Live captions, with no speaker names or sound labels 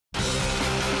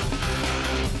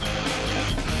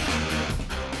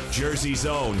Jersey's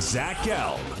own Zach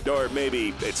Gelb. Or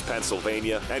maybe it's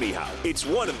Pennsylvania. Anyhow, it's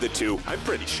one of the two, I'm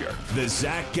pretty sure. The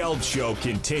Zach Gelb Show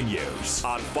continues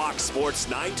On Fox Sports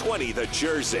 920, The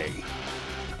Jersey.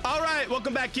 All right,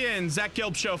 welcome back in. Zach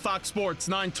Gelb Show, Fox Sports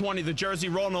 920, The Jersey,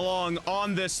 rolling along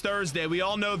on this Thursday. We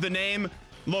all know the name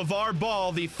LaVar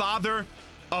Ball, the father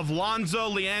of Lonzo,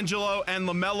 LiAngelo, and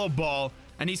LaMelo Ball,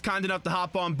 and he's kind enough to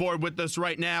hop on board with us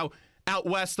right now out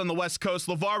west on the West Coast.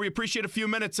 LaVar, we appreciate a few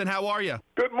minutes, and how are you?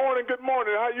 Good morning.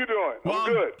 How you doing? Well,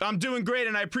 I'm good. I'm doing great,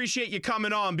 and I appreciate you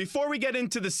coming on. Before we get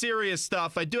into the serious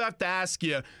stuff, I do have to ask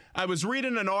you, I was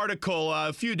reading an article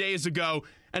a few days ago,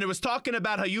 and it was talking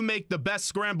about how you make the best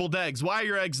scrambled eggs. Why are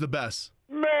your eggs the best?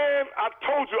 Man, I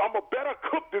told you I'm a better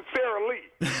cook than Sarah Lee.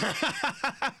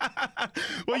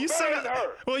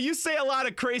 You say a lot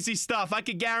of crazy stuff. I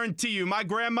could guarantee you, my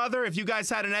grandmother, if you guys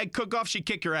had an egg cook-off, she'd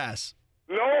kick your ass.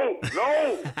 No.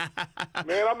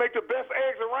 Man, I make the best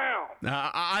eggs around.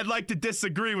 I'd like to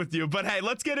disagree with you, but hey,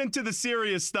 let's get into the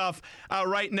serious stuff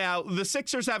right now. The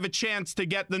Sixers have a chance to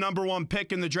get the number one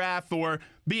pick in the draft or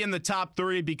be in the top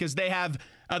three because they have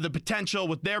the potential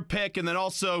with their pick and then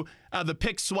also the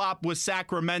pick swap with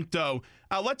Sacramento.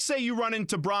 Let's say you run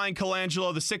into Brian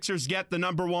Colangelo, the Sixers get the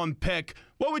number one pick.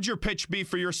 What would your pitch be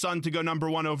for your son to go number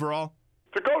one overall?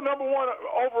 To go number one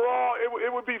overall,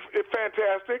 it would be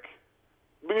fantastic.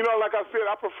 But, you know, like I said,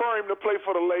 I prefer him to play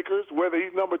for the Lakers, whether he's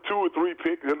number 2 or 3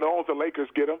 pick, as long as the Lakers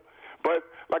get him. But,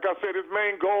 like I said, his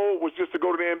main goal was just to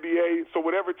go to the NBA. So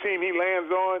whatever team he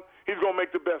lands on, he's going to make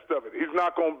the best of it. He's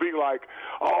not going to be like,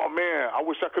 oh, man, I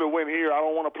wish I could have went here. I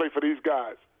don't want to play for these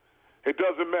guys. It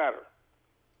doesn't matter.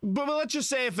 But let's just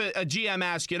say if a GM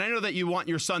asks you, and I know that you want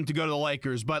your son to go to the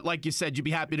Lakers, but like you said, you'd be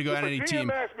happy to go on any team.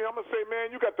 If a GM asks me, I'm going to say, man,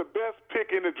 you got the best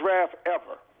pick in the draft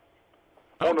ever.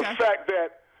 On the fact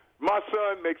that my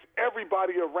son makes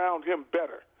everybody around him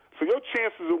better. So your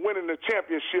chances of winning the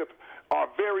championship are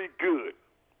very good.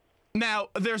 Now,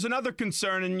 there's another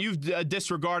concern, and you've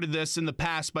disregarded this in the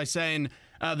past by saying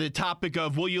the topic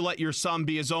of will you let your son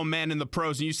be his own man in the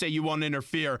pros, and you say you won't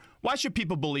interfere. Why should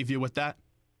people believe you with that?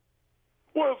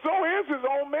 Well, Zoe is his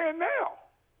own man now.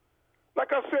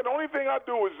 Like I said, the only thing I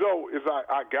do with Zoe is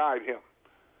I guide him.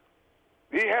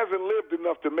 He hasn't lived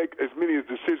enough to make as many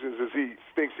decisions as he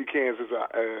thinks he can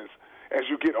as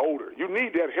you get older. You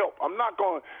need that help. I'm not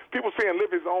going – people saying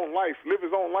live his own life. Live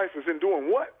his own life is in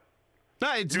doing what?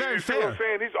 No, it's very fair. You know what I'm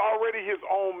saying? He's already his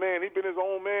own man. He's been his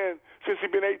own man since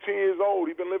he's been 18 years old.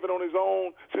 He's been living on his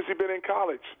own since he's been in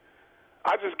college.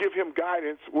 I just give him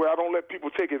guidance where I don't let people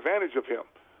take advantage of him.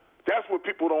 That's what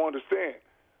people don't understand.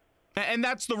 And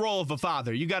that's the role of a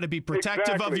father. You got to be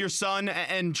protective of your son.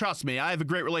 And trust me, I have a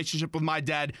great relationship with my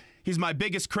dad. He's my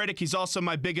biggest critic. He's also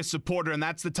my biggest supporter. And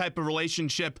that's the type of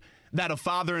relationship that a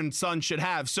father and son should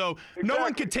have. So no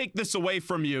one can take this away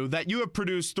from you, that you have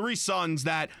produced 3 sons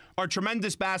that are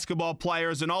tremendous basketball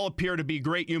players and all appear to be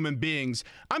great human beings.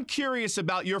 I'm curious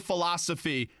about your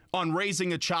philosophy on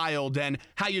raising a child and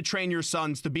how you train your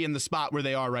sons to be in the spot where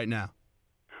they are right now.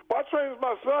 Well, I train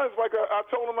my sons like I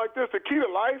told them like this. The key to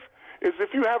life is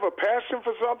if you have a passion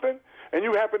for something and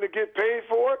you happen to get paid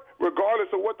for it,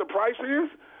 regardless of what the price is,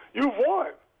 you've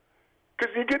won.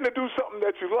 Because you're getting to do something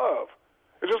that you love.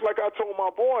 It's just like I told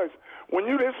my boys, when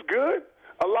you're this good,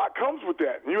 a lot comes with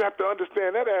that. And you have to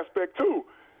understand that aspect too.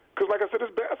 Because like I said,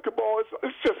 it's basketball.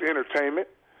 It's just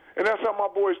entertainment. And that's how my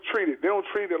boys treat it. They don't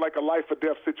treat it like a life or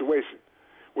death situation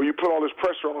where you put all this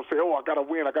pressure on them and say, oh, I got to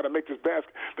win, I got to make this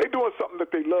basket. They're doing something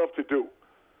that they love to do.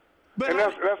 And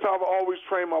that's how I've always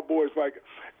trained my boys. Like,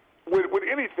 with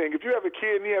anything, if you have a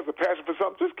kid and he has a passion for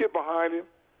something, just get behind him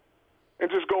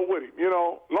and just go with him. You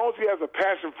know, as long as he has a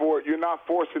passion for it, you're not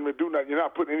forcing him to do nothing. You're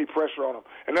not putting any pressure on him.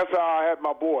 And that's how I have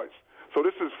my boys. So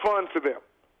this is fun to them.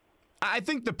 I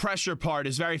think the pressure part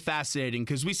is very fascinating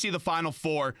because we see the Final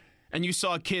Four, and you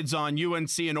saw kids on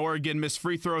UNC and Oregon miss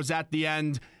free throws at the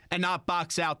end and not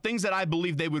box out, things that I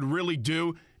believe they would really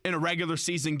do in a regular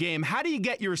season game. How do you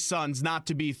get your sons not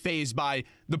to be fazed by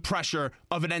the pressure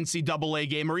of an NCAA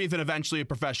game or even eventually a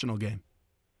professional game?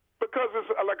 Because, it's,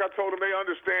 like I told them, they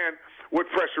understand what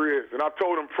pressure is. And I've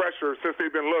told them pressure since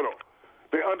they've been little.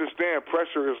 They understand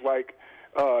pressure is like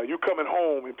you coming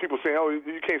home and people saying, oh,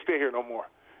 you can't stay here no more.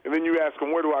 And then you ask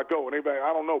them, where do I go? And they're like,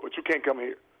 I don't know, but you can't come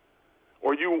here.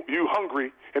 Or you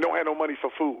hungry and don't have no money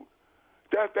for food.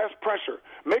 That's pressure.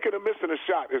 Making or missing a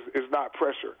shot is not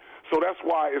pressure. So that's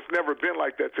why it's never been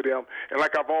like that to them. And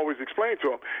like I've always explained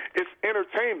to them, it's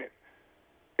entertainment.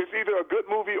 It's either a good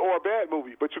movie or a bad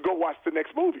movie, but you go watch the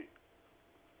next movie.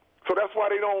 So that's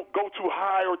why they don't go too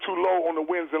high or too low on the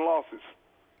wins and losses.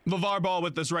 LaVar Ball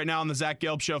with us right now on the Zach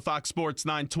Gelb Show, Fox Sports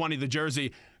 920, The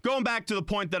Jersey. Going back to the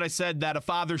point that I said that a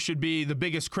father should be the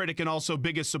biggest critic and also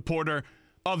biggest supporter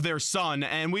of their son.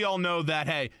 And we all know that,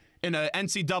 hey, in an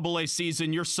NCAA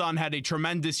season, your son had a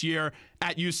tremendous year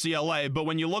at UCLA. But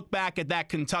when you look back at that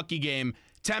Kentucky game,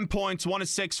 10 points, 1 of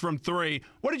 6 from 3,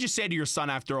 what did you say to your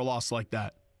son after a loss like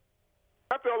that?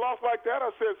 After a loss like that, I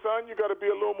said, son, you got to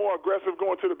be a little more aggressive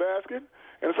going to the basket.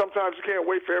 And sometimes you can't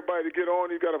wait for everybody to get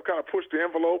on. You got to kind of push the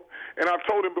envelope. And I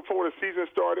told him before the season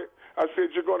started, I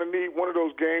said, you're going to need one of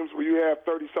those games where you have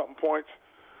 30-something points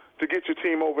to get your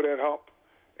team over that hump.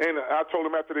 And I told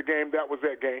him after the game that was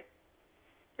that game.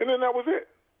 And then that was it.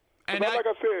 And like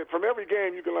I said, from every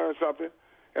game you can learn something.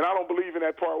 And I don't believe in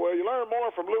that part. Well, you learn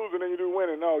more from losing than you do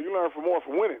winning. No, you learn more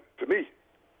from winning, to me.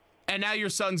 And now your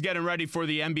son's getting ready for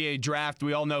the NBA draft.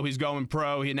 We all know he's going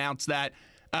pro. He announced that.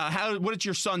 What is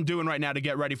your son doing right now to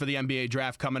get ready for the NBA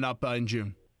draft coming up in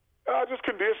June? Just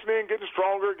conditioning, getting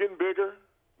stronger, getting bigger,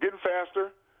 getting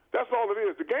faster. That's all it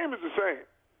is. The game is the same.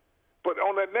 But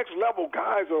on that next level,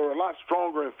 guys are a lot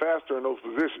stronger and faster in those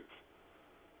positions.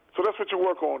 So that's what you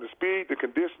work on, the speed, the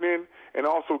conditioning, and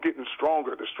also getting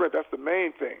stronger, the strength. That's the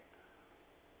main thing.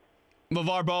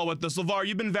 LaVar Ball with us. LaVar,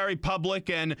 you've been very public,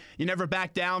 and you never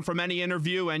back down from any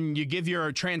interview, and you give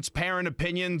your transparent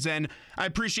opinions, and I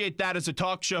appreciate that as a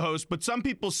talk show host, but some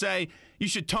people say you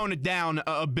should tone it down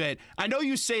a bit. I know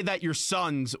you say that your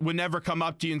sons would never come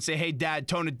up to you and say, hey, Dad,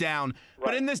 tone it down. Right.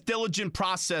 But in this diligent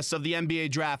process of the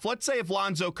NBA draft, let's say if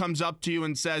Lonzo comes up to you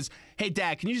and says, hey,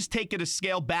 Dad, can you just take it a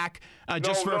scale back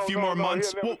just for a few more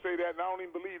months? He'll never say that, and I don't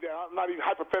even believe that. I'm not even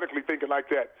hypothetically thinking like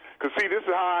that. Because, see, this is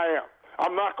how I am.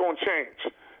 I'm not going to change.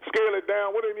 Scale it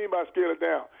down. What do you mean by scale it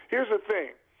down? Here's the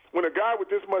thing. When a guy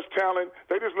with this much talent,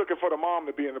 they just looking for the mom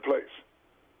to be in the place.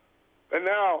 And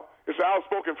now it's an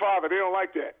outspoken father. They don't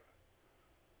like that.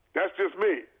 That's just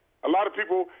me. A lot of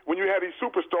people, when you have these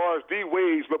superstars,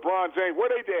 D-Wade's, LeBron James,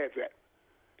 where they dads at?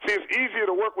 See, it's easier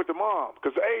to work with the mom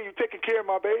because, hey, you taking care of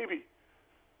my baby.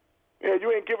 Yeah,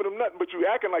 you ain't giving them nothing, but you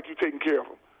acting like you taking care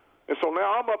of them. And so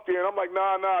now I'm up there, and I'm like,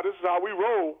 nah, this is how we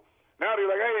roll. Now they're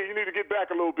like, hey, you need to get back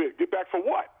a little bit. Get back for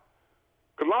what?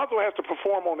 Because Lonzo has to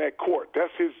perform on that court. That's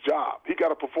his job. He got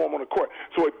to perform on the court.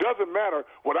 So it doesn't matter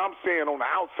what I'm saying on the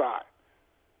outside.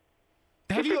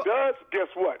 If it does, guess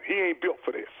what? He ain't built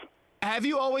for this. Have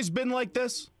you always been like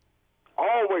this?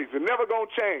 Always. It's never going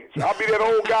to change. I'll be that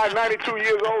old guy, 92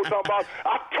 years old, talking about,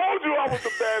 I told you I was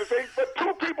the baddest. Ain't but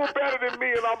 2 people better than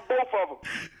me, and I'm both of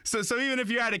them. So even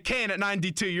if you had a cane at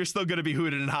 92, you're still going to be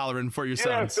hooting and hollering for your sons.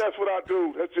 Yes, that's what I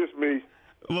do. That's just me.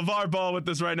 LaVar Ball with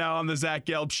us right now on the Zach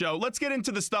Gelb Show. Let's get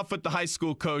into the stuff with the high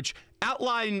school coach.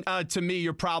 Outline to me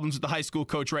your problems with the high school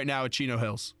coach right now at Chino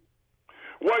Hills.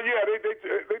 Well, yeah,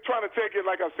 they trying to take it,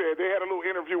 like I said. They had a little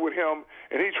interview with him,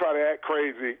 and he tried to act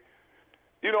crazy.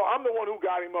 You know, I'm the one who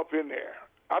got him up in there.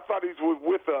 I thought he was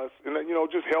with us and, you know,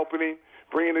 just helping him,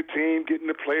 bringing the team, getting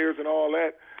the players and all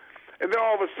that. And then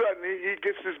all of a sudden he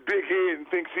gets this big head and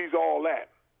thinks he's all that.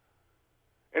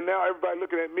 And now everybody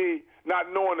looking at me,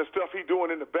 not knowing the stuff he's doing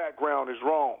in the background is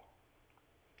wrong.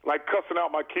 Like cussing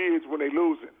out my kids when they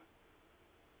losing.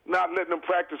 Not letting them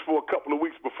practice for a couple of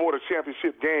weeks before the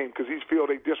championship game because he feel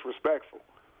they disrespectful.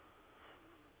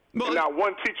 And now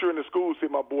one teacher in the school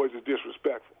said my boys is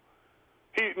disrespectful.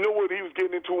 He knew what he was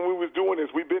getting into when we was doing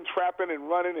this. We've been trapping and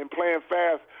running and playing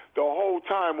fast the whole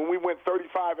time when we went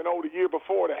 35-0 the year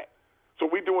before that.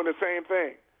 So we doing the same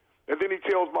thing. And then he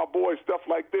tells my boys stuff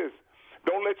like this.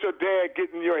 Don't let your dad get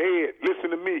in your head.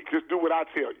 Listen to me. Just do what I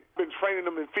tell you. Been training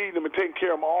them and feeding them and taking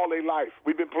care of them all their life.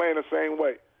 We've been playing the same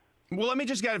way. Well, let me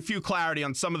just get a few clarity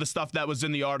on some of the stuff that was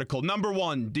in the article. Number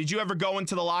one, did you ever go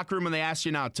into the locker room when they asked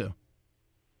you not to?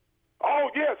 Oh,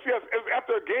 yes.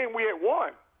 After a game we had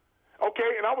won.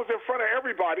 Okay, and I was in front of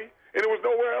everybody, and there was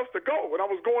nowhere else to go. And I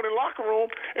was going in the locker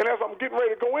room, and as I'm getting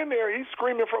ready to go in there, he's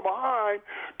screaming from behind,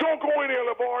 don't go in there,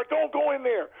 LaVar, don't go in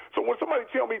there. So when somebody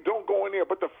tell me don't go in there,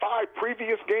 but the 5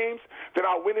 previous games that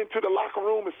I went into the locker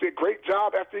room and said, great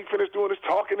job after he finished doing his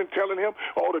talking and telling him,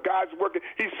 oh, the guy's working,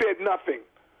 he said nothing.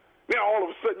 Now all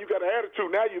of a sudden you got an attitude.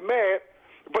 Now you're mad.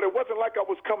 But it wasn't like I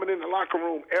was coming in the locker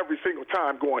room every single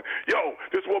time going, yo,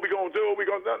 this is what we're going to do.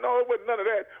 No, it wasn't none of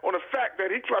that. On the fact that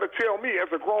he tried to tell me as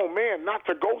a grown man not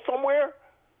to go somewhere,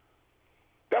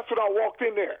 that's when I walked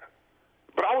in there.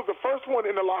 But I was the first one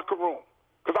in the locker room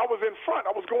because I was in front.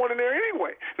 I was going in there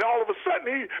anyway. Now all of a sudden,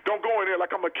 he don't go in there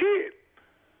like I'm a kid.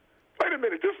 Wait a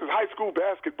minute, this is high school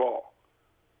basketball.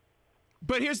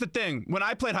 But here's the thing. When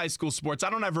I played high school sports,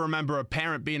 I don't ever remember a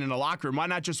parent being in the locker room. Why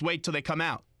not just wait till they come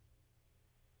out?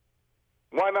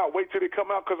 Why not wait till they come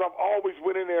out? Because I've always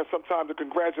went in there sometime to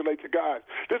congratulate the guys.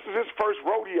 This is his first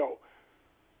rodeo.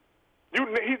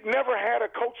 He's never had a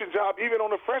coaching job, even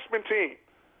on the freshman team.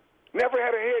 Never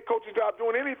had a head coaching job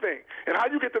doing anything. And how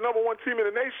you get the number one team in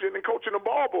the nation and coaching the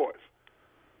ball boys?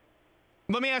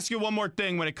 Let me ask you one more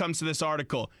thing when it comes to this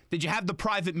article. Did you have the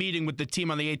private meeting with the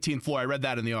team on the 18th floor? I read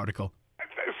that in the article.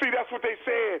 See, that's what they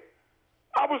said.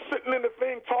 I was sitting in the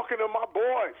thing talking to my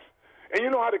boys. And you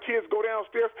know how the kids go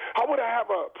downstairs? How would I have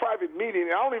a private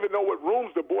meeting? And I don't even know what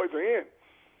rooms the boys are in.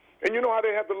 And you know how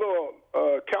they have the little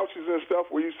couches and stuff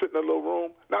where you sit in a little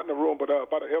room? Not in the room, but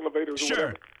by the elevators or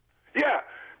whatever. Yeah.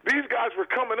 These guys were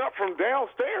coming up from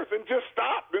downstairs and just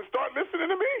stopped and start listening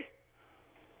to me.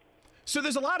 So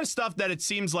there's a lot of stuff that it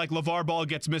seems like LaVar Ball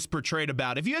gets misportrayed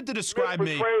about. If you had to describe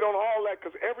me... Misportrayed on all that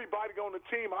because everybody on the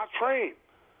team, I train.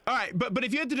 All right, but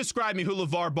if you had to describe me who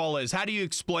LaVar Ball is, how do you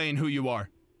explain who you are?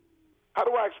 How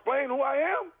do I explain who I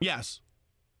am? Yes.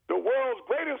 The world's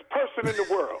greatest person in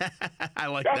the world. I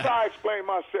like That's that. how I explain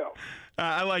myself.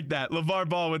 I like that. LaVar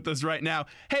Ball with us right now.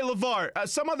 Hey, LaVar,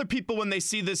 some other people, when they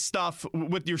see this stuff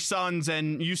with your sons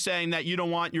and you saying that you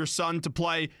don't want your son to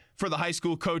play for the high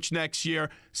school coach next year,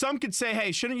 some could say,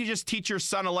 hey, shouldn't you just teach your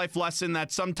son a life lesson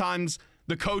that sometimes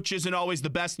the coach isn't always the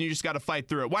best and you just got to fight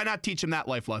through it? Why not teach him that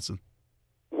life lesson?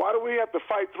 Why do we have to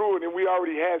fight through it and we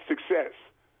already had success?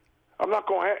 I'm not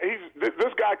going to have –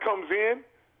 this guy comes in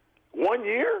 1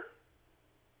 year,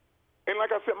 and like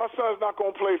I said, my son's not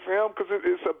going to play for him because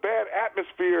it's a bad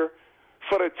atmosphere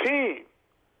for the team.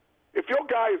 If your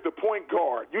guy is the point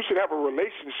guard, you should have a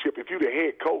relationship if you're the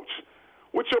head coach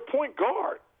with your point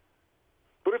guard.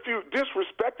 But if you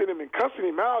disrespecting him and cussing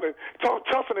him out and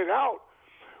toughing it out,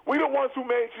 we the ones who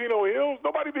made Chino Hills.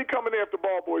 Nobody be coming there if the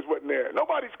ball boys wasn't there.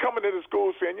 Nobody's coming to the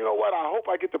school saying, you know what, I hope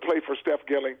I get to play for Steph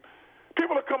Gelling.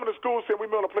 People are coming to school saying we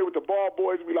want to play with the ball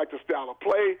boys. We like the style of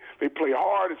play. They play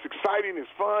hard. It's exciting. It's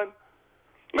fun.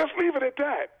 Let's leave it at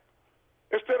that.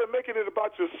 Instead of making it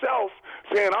about yourself,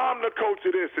 saying I'm the coach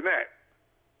of this and that.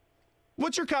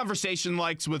 What's your conversation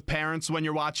like with parents when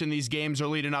you're watching these games or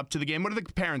leading up to the game? What do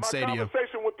the parents say to you? My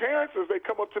conversation with parents is they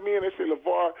come up to me and they say,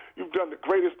 LaVar, you've done the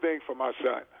greatest thing for my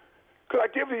son. Because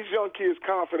I give these young kids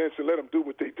confidence and let them do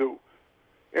what they do.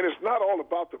 And it's not all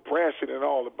about the brashing and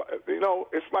all about,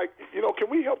 it's like, can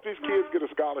we help these kids get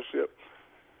a scholarship?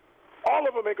 All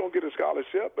of them ain't going to get a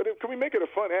scholarship, but can we make it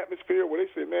a fun atmosphere where they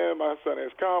say, man, my son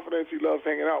has confidence, he loves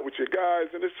hanging out with your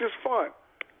guys, and it's just fun.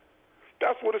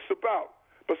 That's what it's about.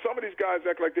 But some of these guys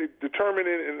act like they're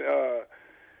determining and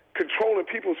controlling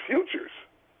people's futures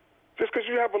just because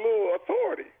you have a little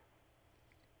authority.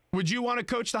 Would you want to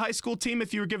coach the high school team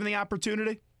if you were given the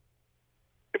opportunity?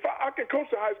 If I can coach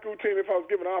the high school team if I was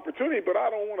given an opportunity, but I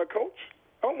don't want to coach.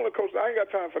 I don't want to coach. I ain't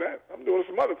got time for that. I'm doing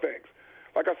some other things.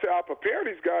 Like I said, I prepare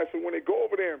these guys so when they go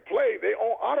over there and play, they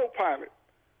on autopilot.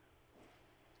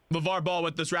 LaVar Ball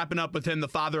with us, wrapping up with him, the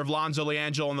father of Lonzo,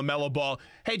 LiAngelo, and the Mellow Ball.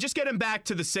 Hey, just getting back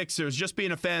to the Sixers, just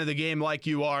being a fan of the game like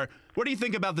you are, what do you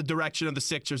think about the direction of the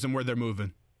Sixers and where they're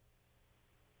moving?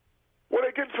 Well,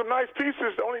 they're getting some nice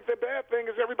pieces. The only bad thing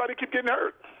is everybody keep getting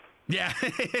hurt. Yeah,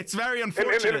 it's very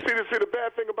unfortunate. And see, the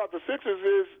bad thing about the Sixers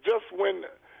is just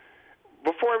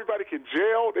before everybody can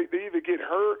gel, they either get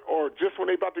hurt or just when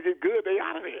they about to get good, they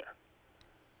out of there.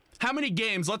 How many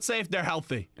games, let's say if they're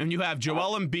healthy, and you have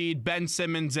Joel Embiid, Ben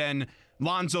Simmons, and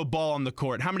Lonzo Ball on the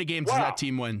court, how many games does that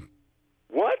team win?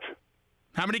 What?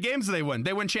 How many games do they win?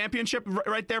 They win championship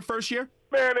right there first year?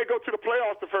 Man, they go to the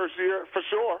playoffs the first year, for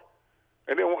sure.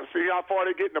 And then see how far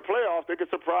they get in the playoffs. They can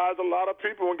surprise a lot of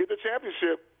people and get the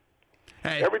championship.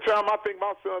 Hey. Every time I think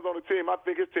my son's on the team, I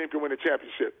think his team can win the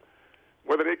championship.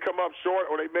 Whether they come up short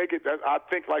or they make it, I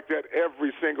think like that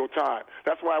every single time.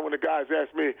 That's why when the guys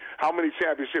ask me, how many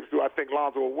championships do I think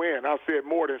Lonzo will win, I said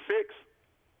more than 6.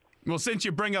 Well, since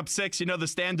you bring up 6, the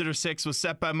standard of 6 was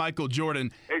set by Michael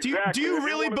Jordan. Exactly. Do you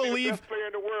really believe be the best player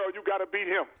in the world, you got to beat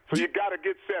him. So you got to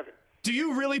get 7. Do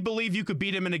you really believe you could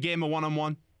beat him in a game of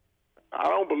one-on-one? I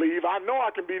don't believe. I know I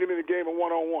can beat him in a game of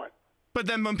one-on-one. But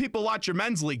then when people watch your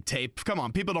men's league tape, come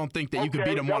on, people don't think that you could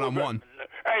beat him one-on-one.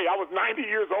 Hey, I was 90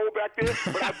 years old back then,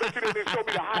 but I bet you they didn't show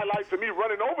me the highlights of me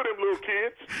running over them little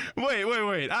kids.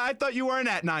 Wait. I thought you weren't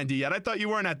at 90 yet. I thought you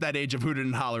weren't at that age of hooting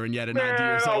and hollering yet at 90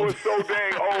 years old. I was so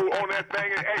dang old on that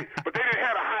thing. And, but they didn't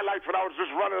have the highlights when I was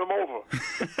just running them over.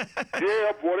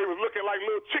 Yeah, boy, they was looking like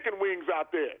little chicken wings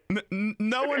out there.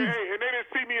 No one. Hey, and they didn't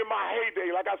see me in my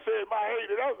heyday. Like I said, my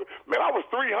heyday, I was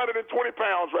 320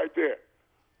 pounds right there.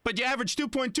 But you averaged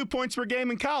 2.2 points per game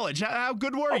in college. How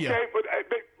good were you? Okay,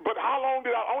 but how long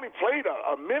did I only played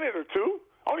a minute or two?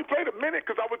 I only played a minute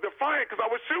because I was defiant because I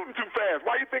was shooting too fast.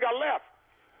 Why do you think I left?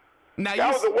 That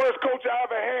was the worst coach I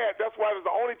ever had. That's why it was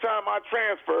the only time I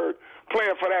transferred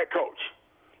playing for that coach.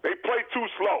 They played too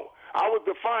slow. I was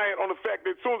defiant on the fact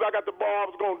that as soon as I got the ball, I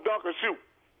was going to dunk or shoot.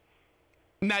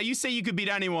 Now, you say you could beat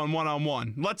anyone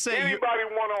one-on-one. Let's say anybody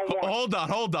one-on-one.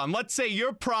 Hold on. Let's say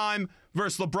your prime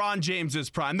versus LeBron James's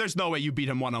prime. There's no way you beat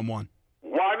him one-on-one.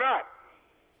 Why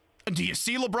not? Do you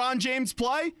see LeBron James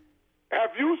play?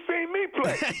 Have you seen me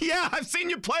play? Yeah, I've seen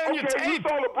you play on your tape. You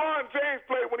saw LeBron James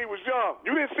play when he was young.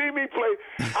 You didn't see me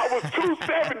play. I was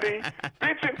 270,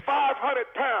 benching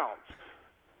 500 pounds.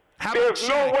 There's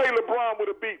no way LeBron would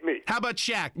have beat me. How about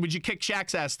Shaq? Would you kick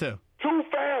Shaq's ass too? Too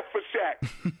fast for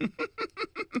Shaq.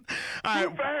 All right.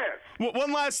 Too fast. Well,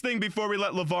 one last thing before we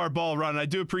let LaVar Ball run. I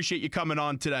do appreciate you coming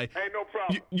on today. Ain't no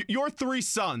problem. Your three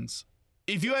sons,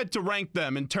 if you had to rank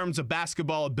them in terms of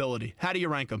basketball ability, how do you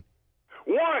rank them?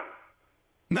 1.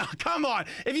 No, come on.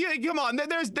 Come on.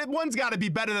 One's got to be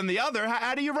better than the other.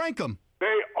 How do you rank them?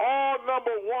 They all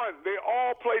number 1. They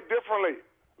all play differently.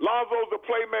 Lonzo's the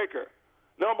playmaker,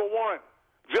 number 1.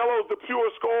 Jello's the pure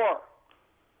scorer.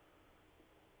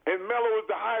 And Melo is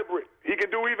the hybrid. He can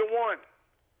do either one.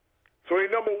 So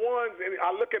they number ones, and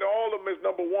I look at all of them as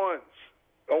number ones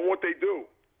on what they do.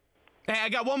 Hey, I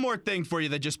got one more thing for you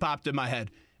that just popped in my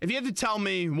head. If you had to tell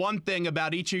me one thing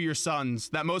about each of your sons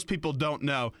that most people don't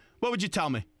know, what would you tell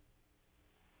me?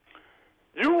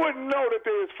 You wouldn't know that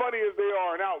they're as funny as they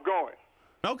are and outgoing.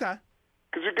 Okay.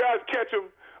 Because you guys catch them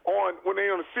when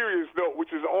they're on a serious note,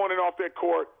 which is on and off that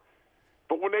court.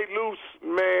 But when they loose,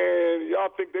 man, y'all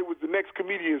think they was the next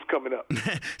comedians coming up.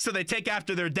 So they take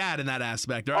after their dad in that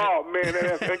aspect, right? Oh, man.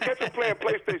 And catch them playing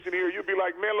PlayStation here, you'd be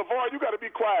like, man, LaVar, you got to be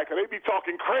quiet because they be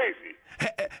talking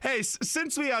crazy. Hey,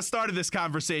 since we started this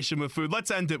conversation with food,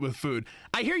 let's end it with food.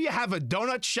 I hear you have a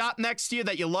donut shop next to you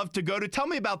that you love to go to. Tell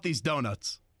me about these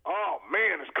donuts. Oh,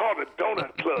 man, it's called the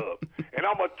Donut Club, and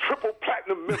I'm a triple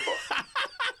platinum member.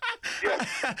 Yes.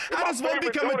 How does one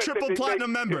become a triple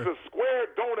platinum member? It's a square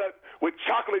donut with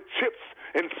chocolate chips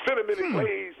and cinnamon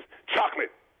glazed chocolate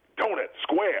donut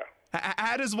square.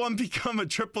 How does one become a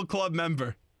triple club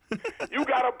member? You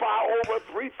got to buy over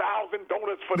 3,000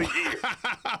 donuts for the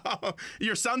year.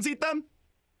 Your sons eat them?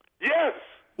 Yes.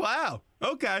 Wow.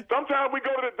 Okay. Sometimes we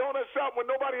go to the donut shop when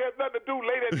nobody has nothing to do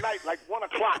late at night, like 1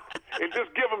 o'clock, and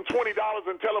just give them $20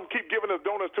 and tell them keep giving us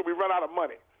donuts till we run out of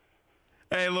money.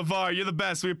 Hey, LaVar, you're the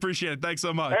best. We appreciate it. Thanks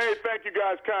so much. Hey, thank you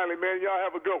guys kindly, man. Y'all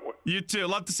have a good one. You too.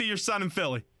 Love to see your son in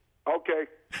Philly. Okay.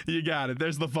 You got it.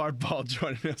 There's LaVar Ball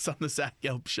joining us on the Zach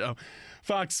Gelb Show.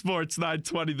 Fox Sports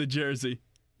 920 The Jersey.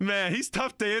 Man, he's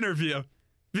tough to interview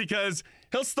because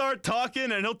he'll start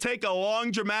talking and he'll take a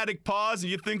long dramatic pause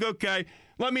and you think, okay,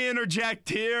 let me interject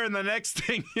here. And the next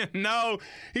thing you know,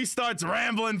 he starts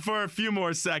rambling for a few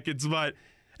more seconds. But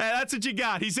hey, that's what you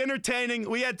got. He's entertaining.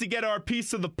 We had to get our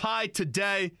piece of the pie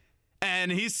today.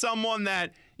 And he's someone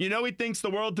that, he thinks the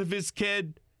world of his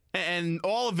kid and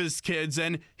all of his kids.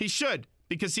 And he should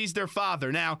because he's their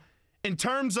father. Now, in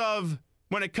terms of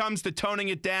when it comes to toning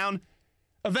it down,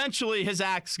 eventually his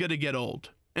act's going to get old.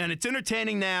 And it's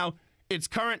entertaining now. It's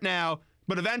current now.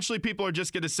 But eventually people are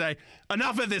just going to say,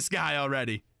 enough of this guy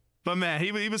already. But, man,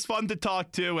 he was fun to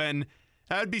talk to. And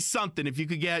that would be something if you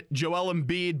could get Joel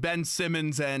Embiid, Ben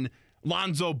Simmons, and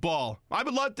Lonzo Ball. I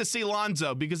would love to see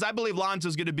Lonzo because I believe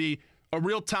Lonzo's going to be a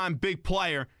real-time big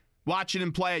player watching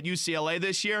him play at UCLA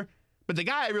this year. But the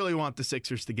guy I really want the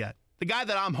Sixers to get, the guy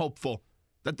that I'm hopeful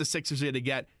that the Sixers are going to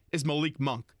get is Malik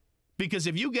Monk. Because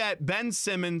if you get Ben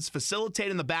Simmons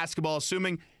facilitating the basketball,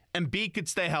 assuming Embiid could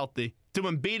stay healthy, to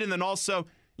Embiid, and then also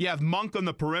you have Monk on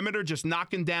the perimeter just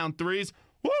knocking down threes,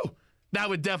 woo, that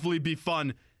would definitely be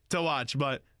fun to watch.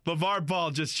 But LaVar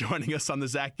Ball just joining us on the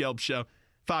Zach Gelb Show,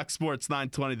 Fox Sports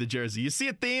 920 The Jersey. You see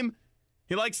a theme?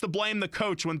 He likes to blame the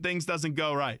coach when things doesn't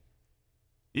go right.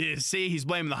 You see, he's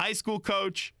blaming the high school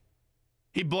coach.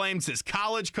 He blames his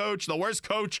college coach, the worst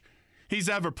coach he's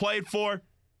ever played for.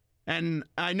 And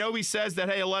I know he says that,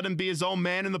 hey, he'll let him be his own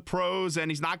man in the pros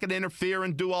and he's not going to interfere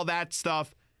and do all that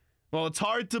stuff. Well, it's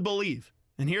hard to believe.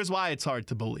 And here's why it's hard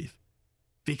to believe.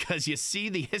 Because you see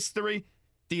the history.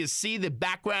 Do you see the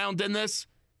background in this?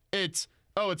 It's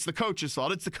the coach's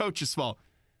fault. It's the coach's fault.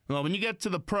 Well, when you get to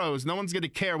the pros, no one's going to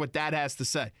care what dad has to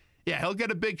say. Yeah, he'll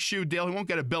get a big shoe deal. He won't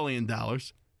get $1 billion.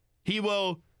 He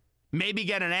will maybe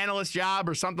get an analyst job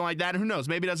or something like that. Who knows?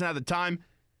 Maybe he doesn't have the time.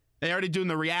 They're already doing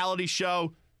the reality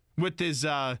show with his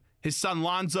son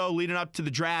Lonzo leading up to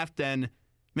the draft, and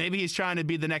maybe he's trying to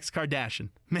be the next Kardashian.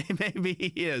 Maybe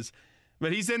he is.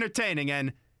 But he's entertaining,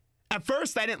 and at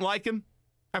first I didn't like him.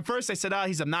 At first I said,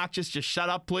 he's obnoxious, just shut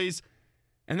up, please.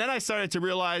 And then I started to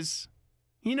realize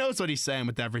he knows what he's saying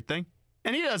with everything,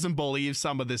 and he doesn't believe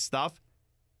some of this stuff.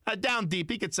 Down deep,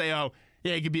 he could say,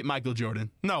 he could beat Michael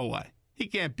Jordan. No way. He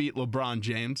can't beat LeBron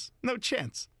James. No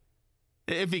chance.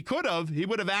 If he could have, he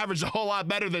would have averaged a whole lot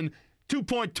better than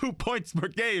 2.2 points per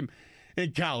game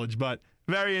in college. But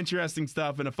very interesting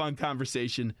stuff and a fun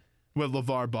conversation with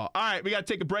LaVar Ball. All right, we got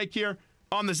to take a break here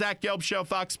on the Zach Gelb Show,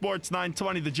 Fox Sports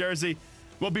 920 The Jersey.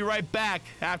 We'll be right back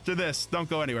after this. Don't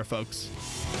go anywhere, folks.